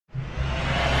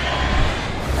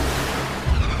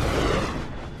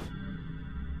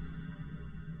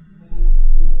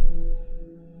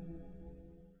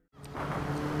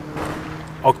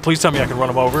Oh, please tell me I can run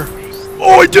him over.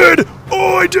 Oh, I did!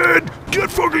 Oh, I did!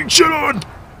 Get fucking shit on!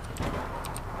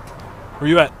 Where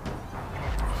you at?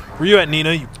 Where you at,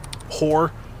 Nina, you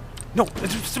whore? No,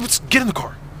 let's get in the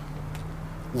car.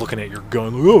 Looking at your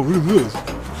gun. Like, oh, what is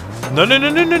this? No, no,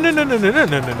 no, no, no, no, no, no, no, no,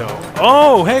 no, no.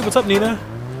 Oh, hey, what's up, Nina?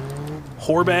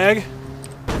 Whore bag?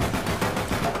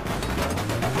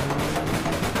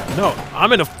 No,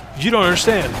 I'm in a... You don't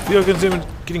understand. Vehicle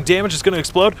getting damaged is going to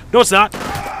explode. No, it's not.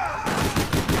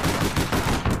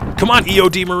 Come on,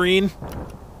 EOD Marine.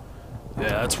 Yeah,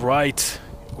 that's right.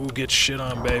 Ooh, get shit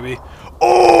on, baby.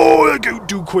 Oh, that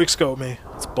dude quick scope me.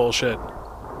 That's bullshit.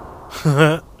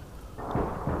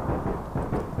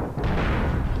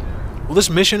 Will this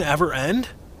mission ever end?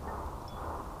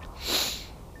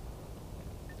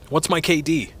 What's my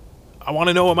KD? I want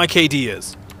to know what my KD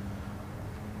is.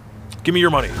 Give me your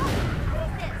money.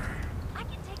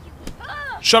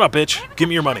 Shut up, bitch. Give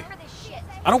me your money.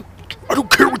 I don't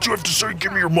care what you have to say.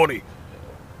 Give me your money.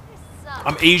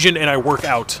 I'm Asian and I work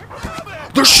out.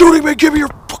 They're shooting me. Give me your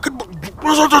fucking money.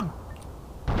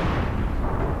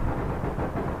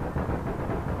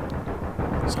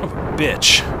 Son of a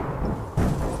bitch.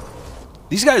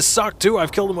 These guys suck too.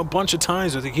 I've killed them a bunch of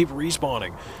times, but they keep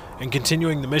respawning and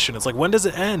continuing the mission. It's like, when does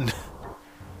it end?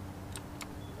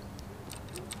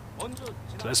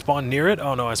 Did I spawn near it?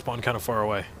 Oh no, I spawned kind of far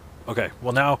away. Okay,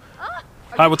 well now...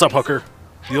 Hi, what's up, hooker?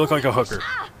 You look like a hooker.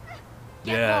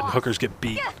 Yeah, and hookers get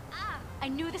beat. I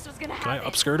knew this was gonna happen. Can I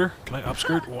upskirt her? Can I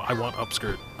upskirt? Well, I want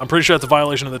upskirt. I'm pretty sure that's a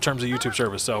violation of the terms of YouTube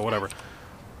service, so whatever.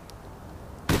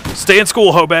 Stay in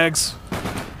school, hoe bags.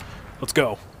 Let's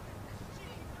go.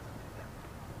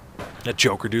 That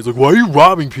Joker dude's like, why are you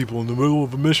robbing people in the middle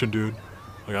of a mission, dude?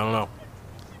 Like, I don't know.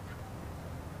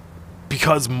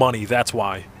 Because money, that's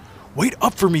why. Wait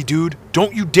up for me, dude.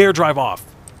 Don't you dare drive off.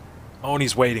 Oh, and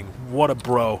he's waiting. What a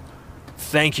bro.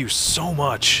 Thank you so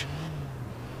much.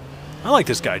 I like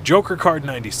this guy. Joker card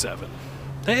 97.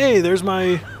 Hey, there's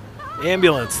my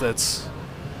ambulance that's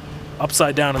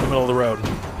upside down in the middle of the road.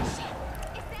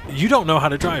 You don't know how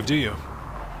to drive, do you?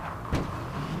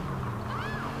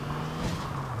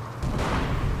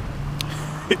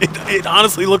 It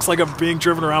honestly looks like I'm being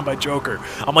driven around by Joker.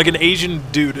 I'm like an Asian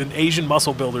dude, an Asian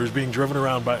muscle builder is being driven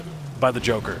around by the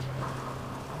Joker.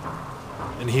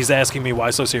 And he's asking me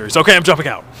why so serious. Okay, I'm jumping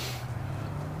out.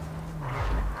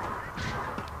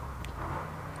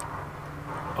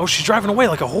 Oh, she's driving away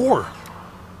like a whore.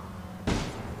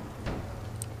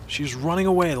 She's running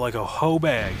away like a hoe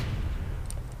bag.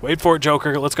 Wait for it,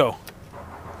 Joker. Let's go.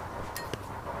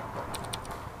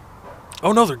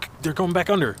 Oh no, they're going back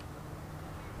under.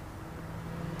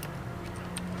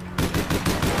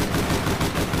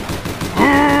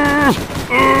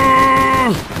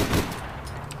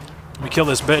 Let me kill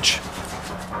this bitch.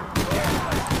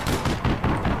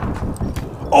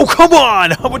 Oh, come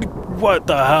on! What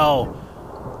the hell?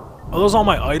 Are those all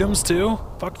my items, too?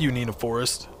 Fuck you, Nina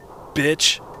Forrest.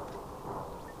 Bitch.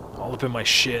 All up in my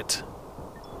shit.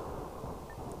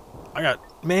 I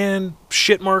got, man,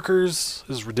 shit markers.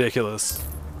 This is ridiculous.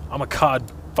 I'm a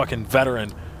COD fucking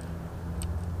veteran.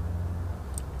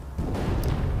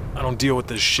 I don't deal with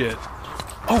this shit.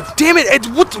 Oh, damn it!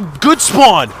 What? Good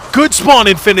spawn! Good spawn,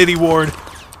 Infinity Ward!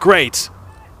 Great.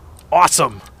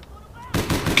 Awesome.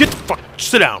 Get the fuck...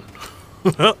 Sit down.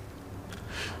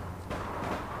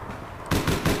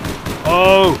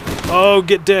 Oh,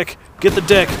 get dick. Get the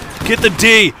dick. Get the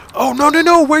D. Oh, no, no,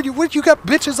 no. Where you got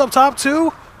bitches up top, too?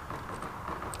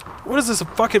 What is this, a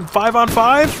fucking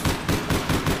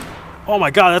 5-on-5? Oh,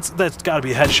 my God, that's gotta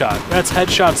be a headshot. That's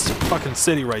headshots fucking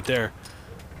city right there.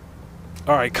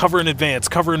 Alright, cover in advance,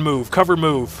 cover and move, cover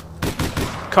move.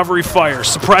 Covery fire,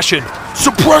 suppression!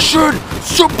 Suppression!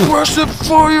 Suppressive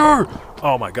fire!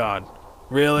 Oh my god.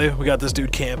 Really? We got this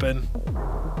dude camping?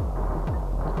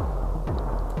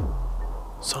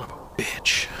 Son of a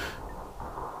bitch.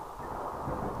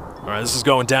 Alright, this is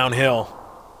going downhill.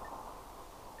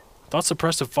 Thought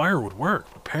suppressive fire would work.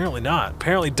 Apparently not.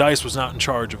 Apparently DICE was not in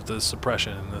charge of the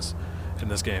suppression in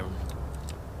this game.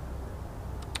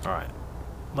 Alright.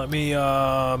 Let me,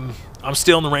 I'm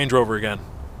stealing the Range Rover again.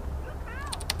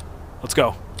 Let's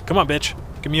go. Come on, bitch.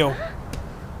 Give me your...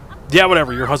 Yeah,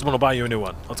 whatever. Your husband will buy you a new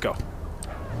one. Let's go.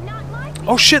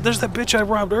 Oh, shit. There's that bitch I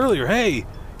robbed earlier. Hey.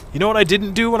 You know what I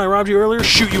didn't do when I robbed you earlier?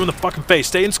 Shoot you in the fucking face.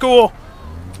 Stay in school.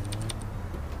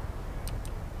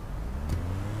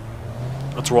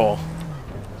 Let's roll.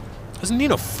 This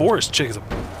Nina Forrest chick is a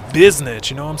biznitch.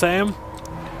 You know what I'm saying?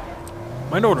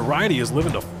 My notoriety has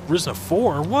risen to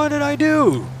 4. What did I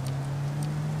do?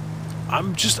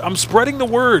 I'm spreading the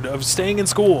word of staying in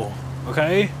school,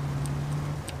 okay?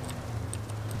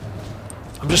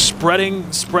 I'm just spreading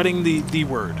the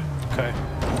word. Okay.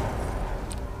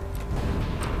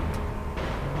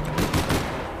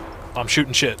 I'm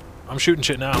shooting shit. I'm shooting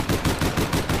shit now.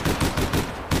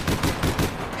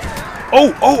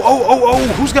 Oh!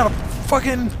 Who's got a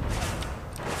fucking...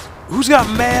 Who's got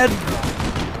mad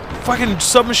fucking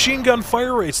submachine gun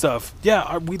fire rate stuff?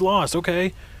 Yeah, we lost.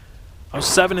 Okay. I was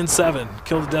 7 and 7.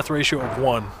 Kill to death ratio of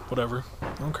 1. Whatever.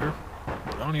 I don't care.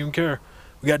 I don't even care.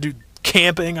 We got to do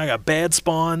camping. I got bad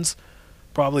spawns.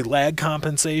 Probably lag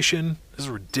compensation. This is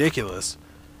ridiculous.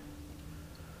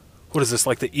 What is this,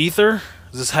 like the ether?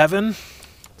 Is this heaven?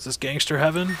 Is this gangster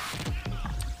heaven?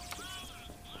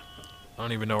 I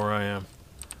don't even know where I am.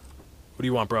 What do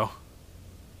you want, bro?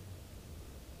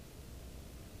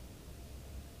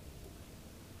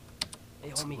 Hey,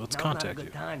 homie, Let's now's contact not a good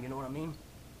you. time, you know what I mean?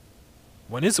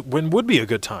 When would be a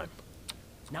good time?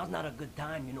 Now's not a good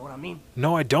time, you know what I mean?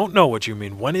 No, I don't know what you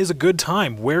mean. When is a good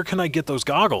time? Where can I get those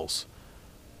goggles?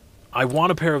 I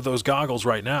want a pair of those goggles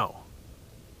right now.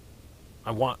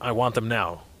 I want them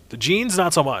now. The jeans,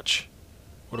 not so much.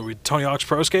 What are we, Tony Hawk's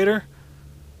Pro Skater?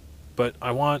 But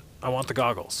I want the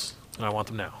goggles, and I want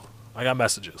them now. I got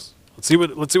messages. Let's see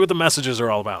what the messages are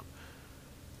all about.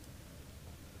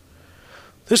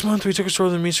 This month we took a stroll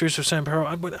to the meat streets of San Pedro.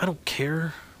 I don't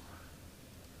care.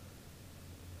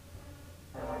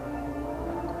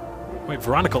 Wait,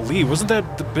 Veronica Lee, wasn't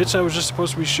that the bitch I was just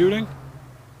supposed to be shooting?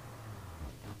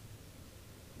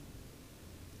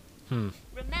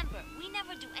 Remember, we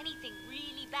never do anything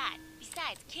really bad.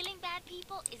 Besides, killing bad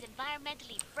people is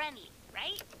environmentally friendly,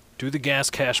 right? Do the gas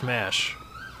cash mash.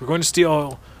 We're going to steal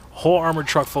a whole armored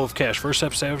truck full of cash. First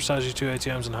step, sabotage you 2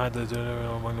 ATMs and hide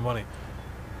among the money.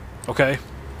 Okay.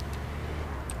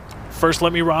 First,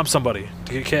 let me rob somebody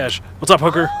to get cash. What's up,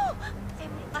 hooker? Oh, am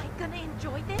I gonna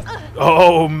enjoy this?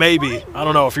 Oh, maybe. I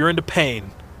don't know. If you're into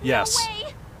pain, yes. No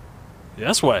way.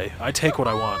 Yes, way. I take what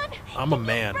I want. I'm a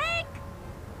man. Frank,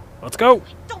 Let's go. I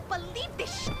don't believe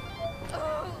this shit.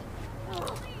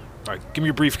 All right, give me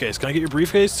your briefcase. Can I get your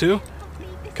briefcase too?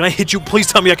 Can I hit you? Please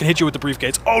tell me I can hit you with the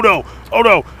briefcase. Oh no! Oh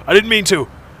no! I didn't mean to.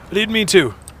 I didn't mean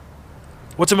to.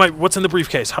 What's in the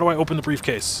briefcase? How do I open the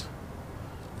briefcase?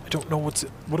 I don't know what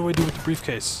do I do with the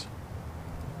briefcase?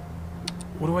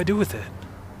 What do I do with it?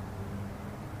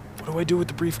 What do I do with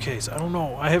the briefcase? I don't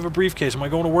know. I have a briefcase. Am I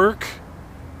going to work?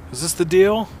 Is this the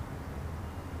deal?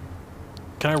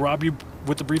 Can I rob you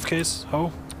with the briefcase,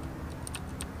 ho?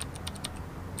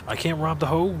 I can't rob the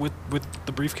hoe with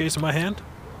the briefcase in my hand?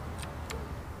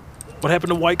 What happened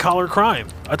to white collar crime?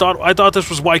 I thought this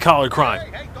was white collar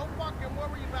crime. Hey, don't fucking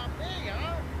worry about me,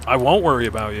 huh? I won't worry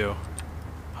about you.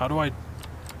 How do I...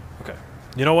 Okay.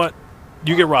 You know what?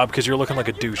 You get robbed because you're looking like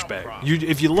a douchebag.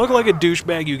 If you look like a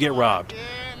douchebag, you get robbed.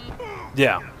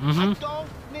 Yeah. I don't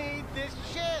need this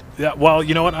shit. Yeah, well,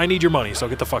 you know what? I need your money, so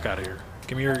get the fuck out of here.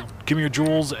 Give me your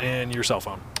jewels and your cell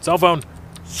phone. Cell phone.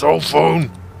 Cell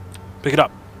phone. Pick it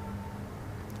up.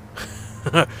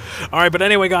 All right, but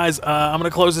anyway, guys, I'm going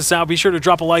to close this out. Be sure to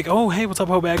drop a like. Oh, hey, what's up,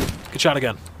 Hobag? Good shot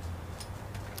again.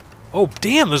 Oh,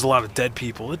 damn, there's a lot of dead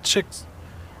people. That chick's...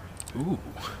 Ooh.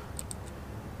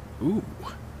 Ooh.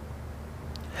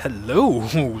 Hello,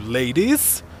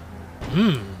 ladies.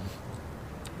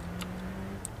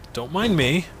 Don't mind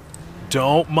me.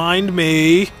 Don't mind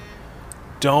me.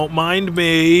 Don't mind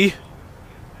me.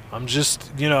 I'm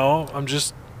just, you know, I'm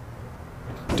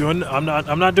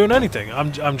not doing anything.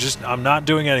 I'm not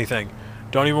doing anything.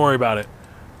 Don't even worry about it.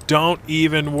 Don't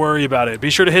even worry about it.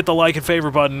 Be sure to hit the like and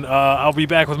favorite button. I'll be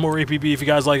back with more APB if you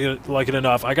guys like it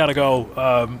enough. I gotta go.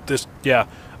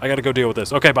 I gotta go deal with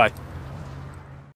this. Okay, bye.